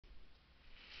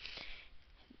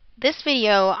This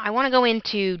video, I want to go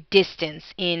into distance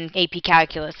in AP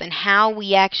Calculus and how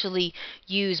we actually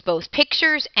use both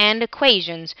pictures and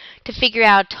equations to figure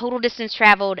out total distance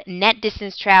traveled, net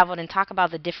distance traveled, and talk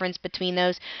about the difference between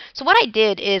those. So what I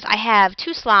did is I have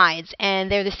two slides,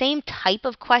 and they're the same type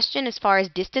of question as far as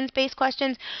distance-based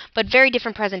questions, but very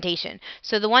different presentation.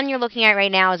 So the one you're looking at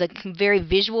right now is a very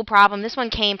visual problem. This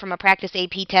one came from a practice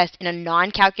AP test in a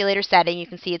non-calculator setting. You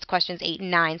can see it's questions 8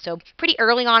 and 9, so pretty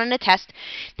early on in the test.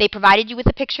 They provided you with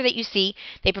the picture that you see,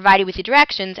 they provided you with the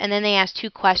directions, and then they asked two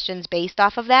questions based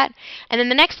off of that. And then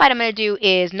the next slide I'm going to do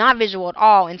is not visual at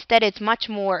all. Instead, it's much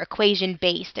more equation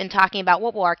based and talking about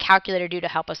what will our calculator do to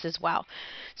help us as well.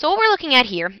 So what we're looking at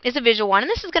here is a visual one, and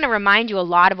this is going to remind you a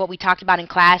lot of what we talked about in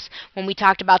class when we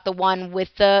talked about the one with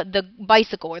the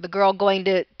bicycle, or the girl going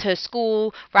to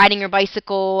school, riding her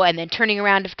bicycle, and then turning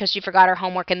around because she forgot her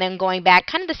homework and then going back.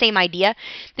 Kind of the same idea.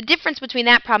 The difference between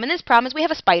that problem and this problem is we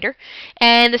have a spider,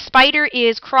 and the spider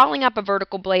is crawling up a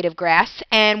vertical blade of grass,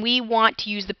 and we want to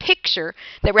use the picture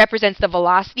that represents the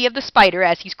velocity of the spider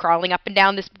as he's crawling up and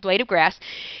down this blade of grass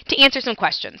to answer some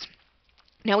questions.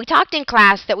 Now, we talked in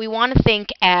class that we want to think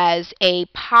as a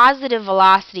positive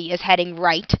velocity is heading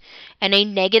right and a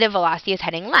negative velocity is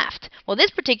heading left. Well,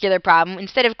 this particular problem,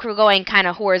 instead of going kind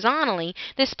of horizontally,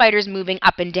 this spider is moving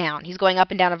up and down. He's going up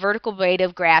and down a vertical blade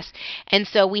of grass, and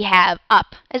so we have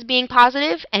up as being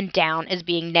positive and down as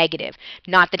being negative.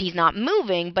 Not that he's not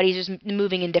moving, but he's just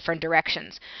moving in different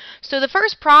directions. So the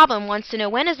first problem wants to know,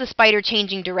 when is the spider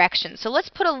changing direction? So let's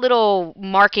put a little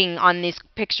marking on this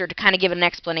picture to kind of give an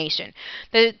explanation.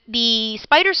 The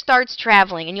spider starts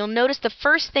traveling, and you'll notice the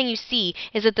first thing you see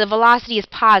is that the velocity is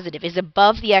positive, is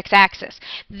above the x-axis.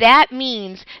 That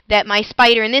means that my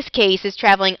spider in this case is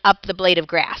traveling up the blade of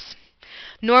grass.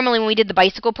 Normally, when we did the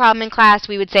bicycle problem in class,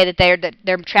 we would say that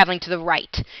they're traveling to the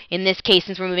right. In this case,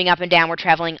 since we're moving up and down, we're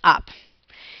traveling up.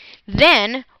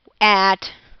 Then,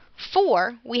 at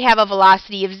 4, we have a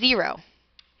velocity of 0.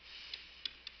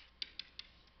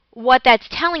 What that's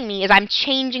telling me is I'm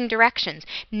changing directions.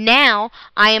 Now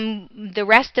the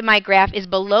rest of my graph is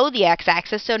below the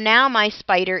x-axis, so now my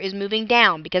spider is moving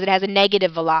down because it has a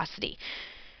negative velocity.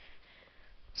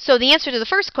 So the answer to the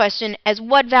first question, as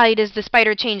what value does the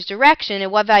spider change direction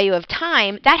and what value of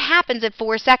time, that happens at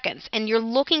 4 seconds. And you're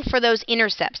looking for those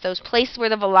intercepts, those places where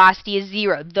the velocity is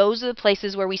 0. Those are the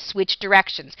places where we switch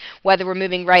directions, whether we're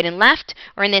moving right and left,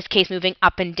 or in this case, moving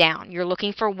up and down. You're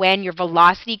looking for when your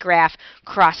velocity graph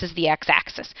crosses the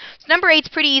x-axis. So number 8 is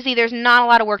pretty easy. There's not a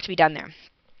lot of work to be done there.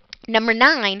 Number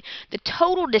 9, the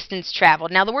total distance traveled.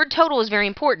 Now, the word total is very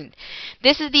important.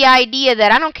 This is the idea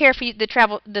that I don't care if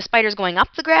the spider's going up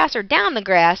the grass or down the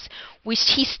grass,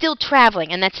 he's still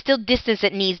traveling, and that's still distance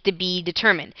that needs to be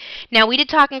determined. Now, we did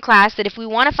talk in class that if we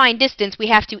want to find distance, we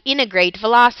have to integrate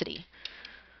velocity.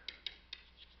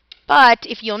 But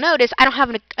if you'll notice, I don't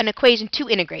have an equation to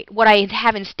integrate. What I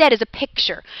have instead is a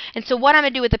picture. And so what I'm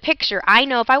going to do with a picture, I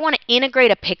know if I want to integrate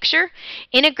a picture,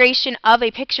 integration of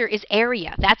a picture is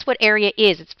area. That's what area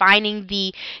is. It's finding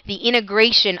the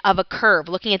integration of a curve,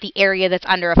 looking at the area that's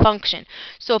under a function.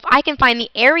 So if I can find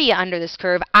the area under this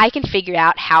curve, I can figure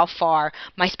out how far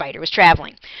my spider was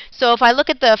traveling. So if I look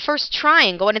at the first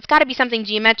triangle, and it's got to be something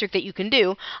geometric that you can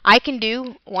do, I can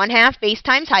do 1/2 base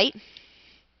times height.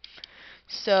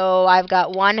 So I've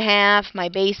got 1/2, my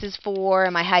base is 4,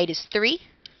 and my height is 3.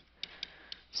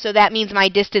 So that means my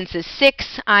distance is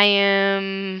 6. I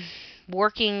am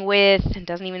working with, it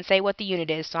doesn't even say what the unit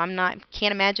is, so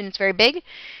can't imagine it's very big.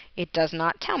 It does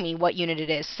not tell me what unit it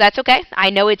is. So that's okay. I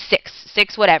know it's 6.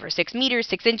 6 whatever. 6 meters,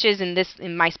 6 inches,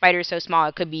 and my spider is so small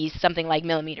it could be something like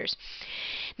millimeters.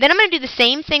 Then I'm going to do the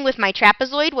same thing with my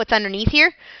trapezoid, what's underneath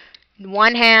here.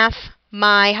 1/2.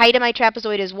 My height of my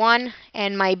trapezoid is 1,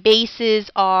 and my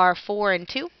bases are 4 and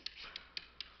 2.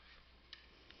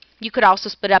 You could also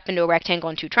split up into a rectangle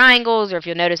and 2 triangles, or if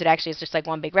you'll notice, it actually is just like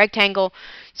one big rectangle.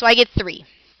 So I get 3.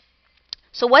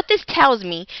 So what this tells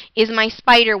me is my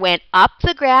spider went up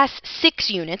the grass 6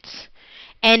 units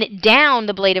and down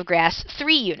the blade of grass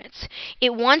 3 units.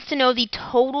 It wants to know the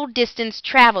total distance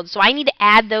traveled, so I need to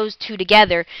add those two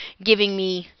together, giving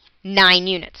me 9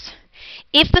 units.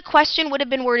 If the question would have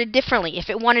been worded differently, if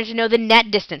it wanted to know the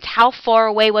net distance, how far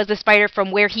away was the spider from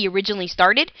where he originally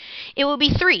started, it would be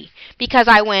 3, because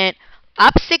I went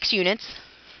up 6 units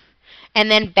and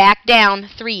then back down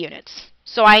 3 units.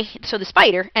 So the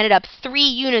spider ended up 3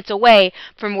 units away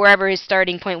from wherever his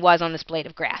starting point was on this blade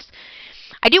of grass.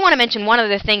 I do want to mention one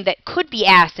other thing that could be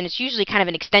asked, and it's usually kind of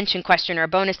an extension question or a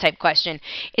bonus type question,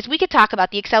 is we could talk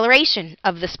about the acceleration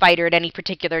of the spider at any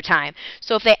particular time.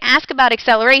 So if they ask about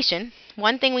acceleration,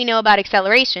 one thing we know about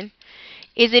acceleration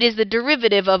is it is the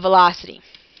derivative of velocity.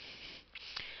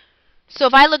 So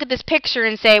if I look at this picture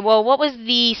and say, well, what was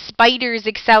the spider's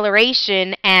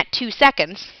acceleration at 2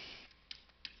 seconds?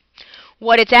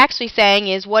 What it's actually saying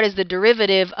is, what is the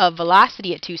derivative of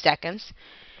velocity at 2 seconds?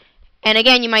 And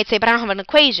again, you might say, but I don't have an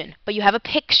equation. But you have a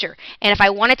picture. And if I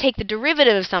want to take the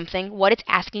derivative of something, what it's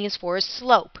asking is for is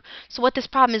slope. So what this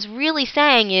problem is really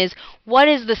saying is, what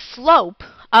is the slope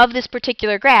of this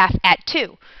particular graph at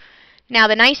 2? Now,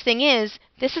 the nice thing is,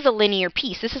 this is a linear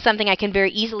piece. This is something I can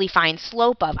very easily find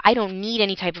slope of. I don't need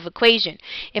any type of equation.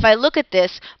 If I look at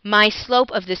this, my slope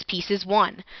of this piece is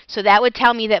 1. So that would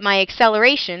tell me that my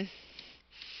acceleration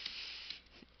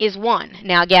is 1.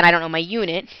 Now, again, I don't know my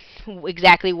unit,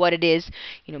 exactly what it is,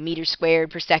 meters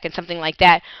squared per second, something like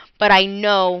that, but I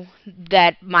know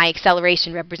that my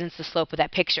acceleration represents the slope of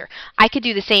that picture. I could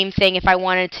do the same thing if I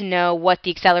wanted to know what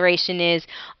the acceleration is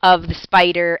of the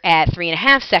spider at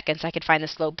 3.5 seconds. I could find the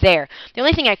slope there. The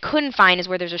only thing I couldn't find is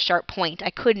where there's a sharp point.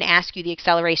 I couldn't ask you the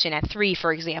acceleration at 3,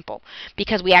 for example,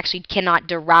 because we actually cannot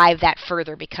derive that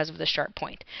further because of the sharp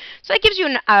point. So that gives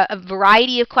you a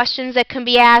variety of questions that can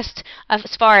be asked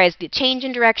as far as the change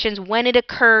in directions, when it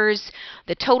occurs,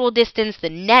 the total distance, the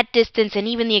net distance, and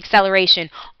even the acceleration,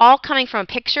 all coming from a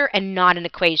picture and not an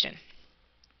equation.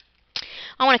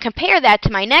 I want to compare that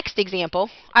to my next example.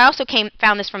 I also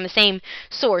found this from the same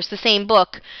source, the same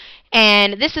book,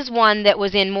 and this is one that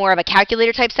was in more of a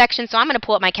calculator type section, so I'm going to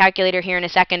pull up my calculator here in a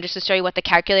second just to show you what the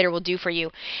calculator will do for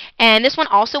you. And this one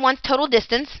also wants total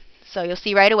distance. So you'll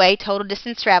see right away total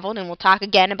distance traveled, and we'll talk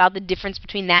again about the difference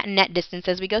between that and net distance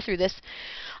as we go through this,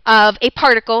 of a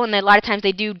particle, and a lot of times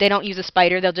they don't use a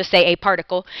spider, they'll just say a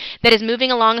particle, that is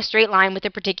moving along a straight line with a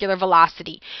particular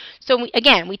velocity. So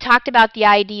again, we talked about the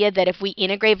idea that if we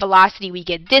integrate velocity, we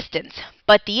get distance.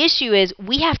 But the issue is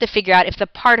we have to figure out if the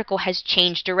particle has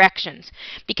changed directions.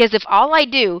 Because if all I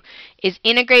do is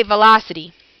integrate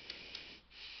velocity,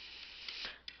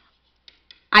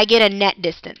 I get a net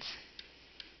distance.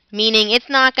 Meaning it's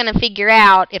not going to figure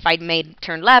out if I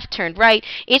turned left, turned right.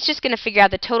 It's just going to figure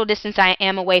out the total distance I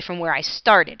am away from where I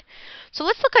started. So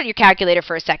let's look at your calculator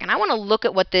for a second. I want to look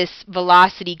at what this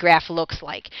velocity graph looks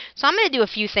like. So I'm going to do a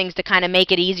few things to kind of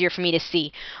make it easier for me to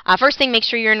see. First thing, make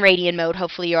sure you're in radian mode.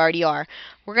 Hopefully you already are.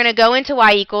 We're going to go into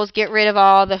y equals, get rid of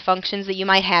all the functions that you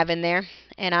might have in there.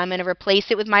 And I'm going to replace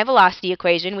it with my velocity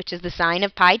equation, which is the sine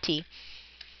of pi t.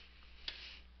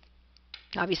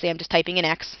 Obviously, I'm just typing in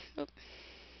x.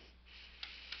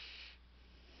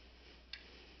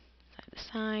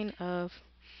 Sine of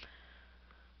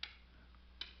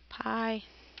pi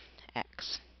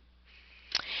x.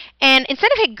 And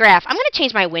instead of hit graph, I'm going to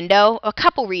change my window. A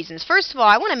couple reasons. First of all,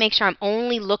 I want to make sure I'm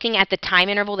only looking at the time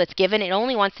interval that's given. It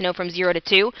only wants to know from 0 to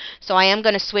 2, so I am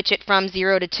going to switch it from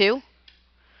 0 to 2.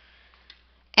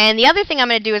 And the other thing I'm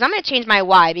going to do is I'm going to change my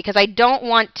y, because I don't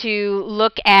want to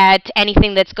look at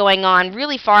anything that's going on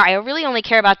really far. I really only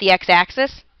care about the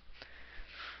x-axis.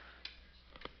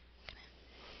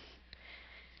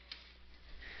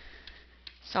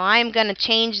 So I'm going to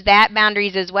change that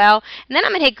boundaries as well. And then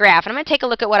I'm going to hit graph, and I'm going to take a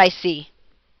look at what I see.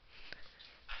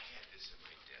 I had this in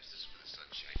my desk. This is for the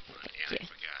sunshine fund, and I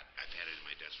forgot. I've had it in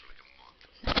my desk for like a month.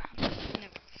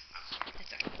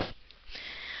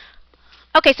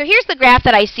 Okay, so here's the graph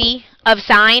that I see of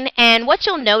sine, and what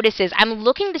you'll notice is I'm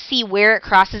looking to see where it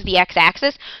crosses the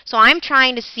x-axis, so I'm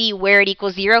trying to see where it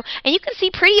equals 0, and you can see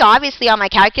pretty obviously on my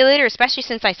calculator, especially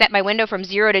since I set my window from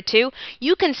 0 to 2,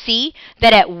 you can see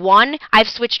that at 1 I've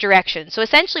switched directions. So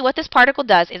essentially what this particle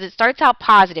does is it starts out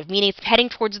positive, meaning it's heading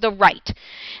towards the right.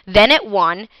 Then at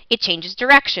 1 it changes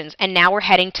directions, and now we're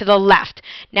heading to the left.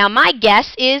 Now my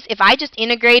guess is if I just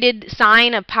integrated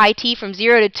sine of pi t from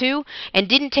 0 to 2 and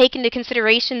didn't take into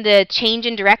consideration the change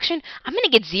in direction, I'm going to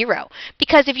get 0.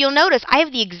 Because if you'll notice, I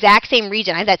have the exact same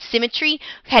region. I have that symmetry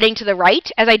heading to the right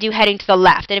as I do heading to the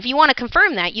left. And if you want to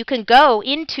confirm that, you can go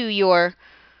into your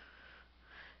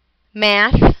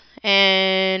math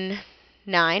and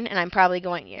 9, and I'm probably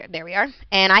going here. There we are.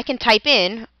 And I can type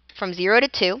in from 0 to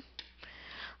 2.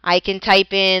 I can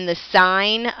type in the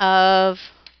sine of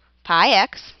pi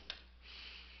x.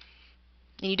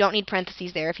 And you don't need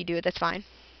parentheses there. If you do it, that's fine.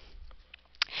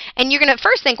 And you're going to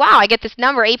first think, wow, I get this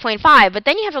number, 8.5, but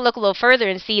then you have to look a little further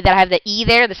and see that I have the e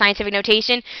there, the scientific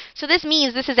notation. So this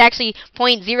means this is actually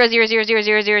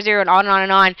 0.0000000 and on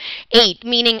and on, 8,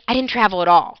 meaning I didn't travel at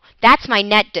all. That's my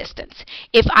net distance.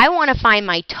 If I want to find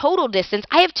my total distance,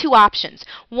 I have two options.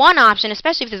 One option,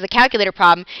 especially if this is a calculator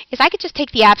problem, is I could just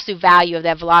take the absolute value of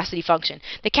that velocity function.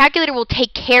 The calculator will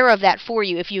take care of that for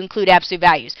you if you include absolute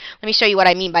values. Let me show you what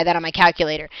I mean by that on my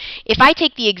calculator. If I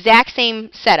take the exact same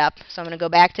setup, so I'm going to go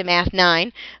back to math 9,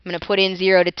 I'm going to put in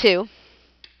 0 to 2,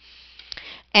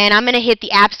 and I'm going to hit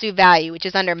the absolute value, which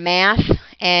is under math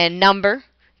and number.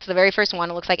 So the very first one,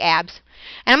 it looks like abs.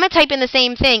 And I'm going to type in the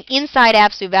same thing inside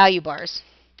absolute value bars.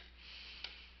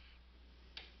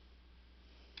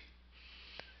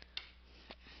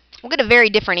 We'll get a very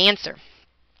different answer.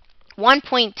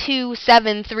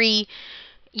 1.273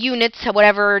 units,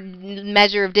 whatever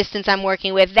measure of distance I'm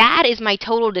working with, that is my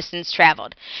total distance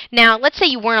traveled. Now, let's say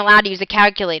you weren't allowed to use a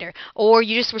calculator, or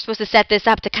you just were supposed to set this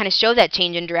up to kind of show that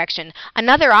change in direction.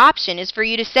 Another option is for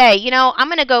you to say, you know, I'm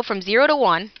going to go from 0 to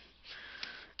 1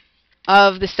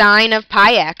 of the sine of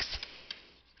pi x,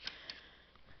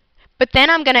 but then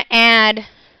I'm going to add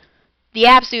the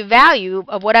absolute value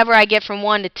of whatever I get from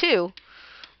 1 to 2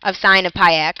 of sine of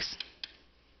pi x,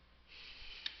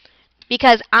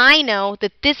 because I know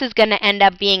that this is going to end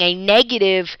up being a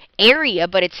negative area,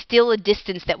 but it's still a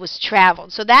distance that was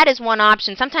traveled. So that is one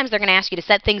option. Sometimes they're going to ask you to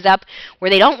set things up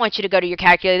where they don't want you to go to your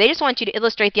calculator. They just want you to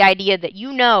illustrate the idea that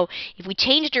you know if we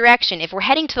change direction, if we're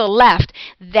heading to the left,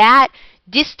 that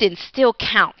distance still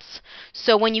counts.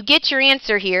 So when you get your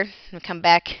answer here, I'll come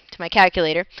back to my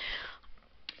calculator,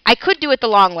 I could do it the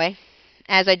long way.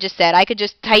 As I just said, I could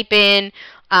just type in,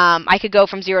 I could go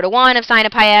from 0 to 1 of sine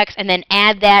of pi x and then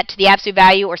add that to the absolute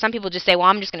value, or some people just say, well,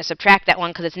 I'm just going to subtract that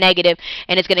one because it's negative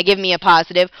and it's going to give me a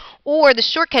positive. Or the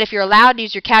shortcut, if you're allowed to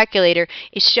use your calculator,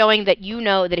 is showing that you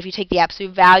know that if you take the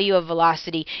absolute value of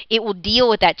velocity, it will deal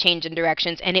with that change in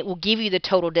directions and it will give you the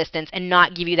total distance and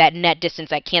not give you that net distance,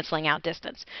 that canceling out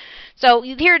distance. So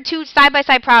here are two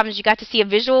side-by-side problems. You got to see a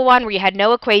visual one where you had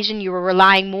no equation. You were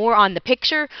relying more on the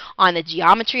picture, on the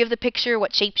geometry of the picture,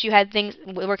 what shapes you had, things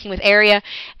working with area.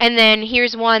 And then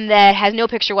here's one that has no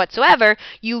picture whatsoever.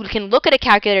 You can look at a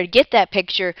calculator to get that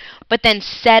picture, but then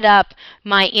set up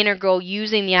my integral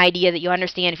using the idea that you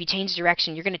understand if you change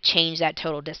direction, you're going to change that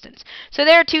total distance. So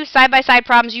there are two side-by-side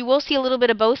problems. You will see a little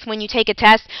bit of both when you take a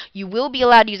test. You will be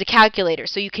allowed to use a calculator,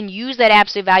 so you can use that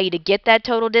absolute value to get that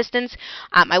total distance.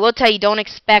 I will tell you, don't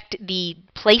expect the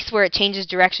place where it changes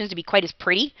directions to be quite as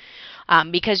pretty.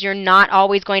 Because you're not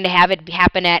always going to have it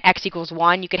happen at x equals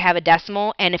 1. You could have a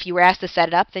decimal, and if you were asked to set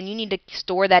it up, then you need to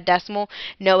store that decimal,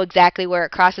 know exactly where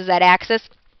it crosses that axis,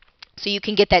 so you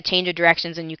can get that change of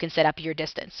directions and you can set up your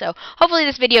distance. So hopefully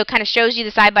this video kind of shows you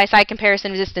the side-by-side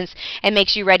comparison of distance and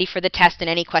makes you ready for the test and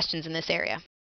any questions in this area.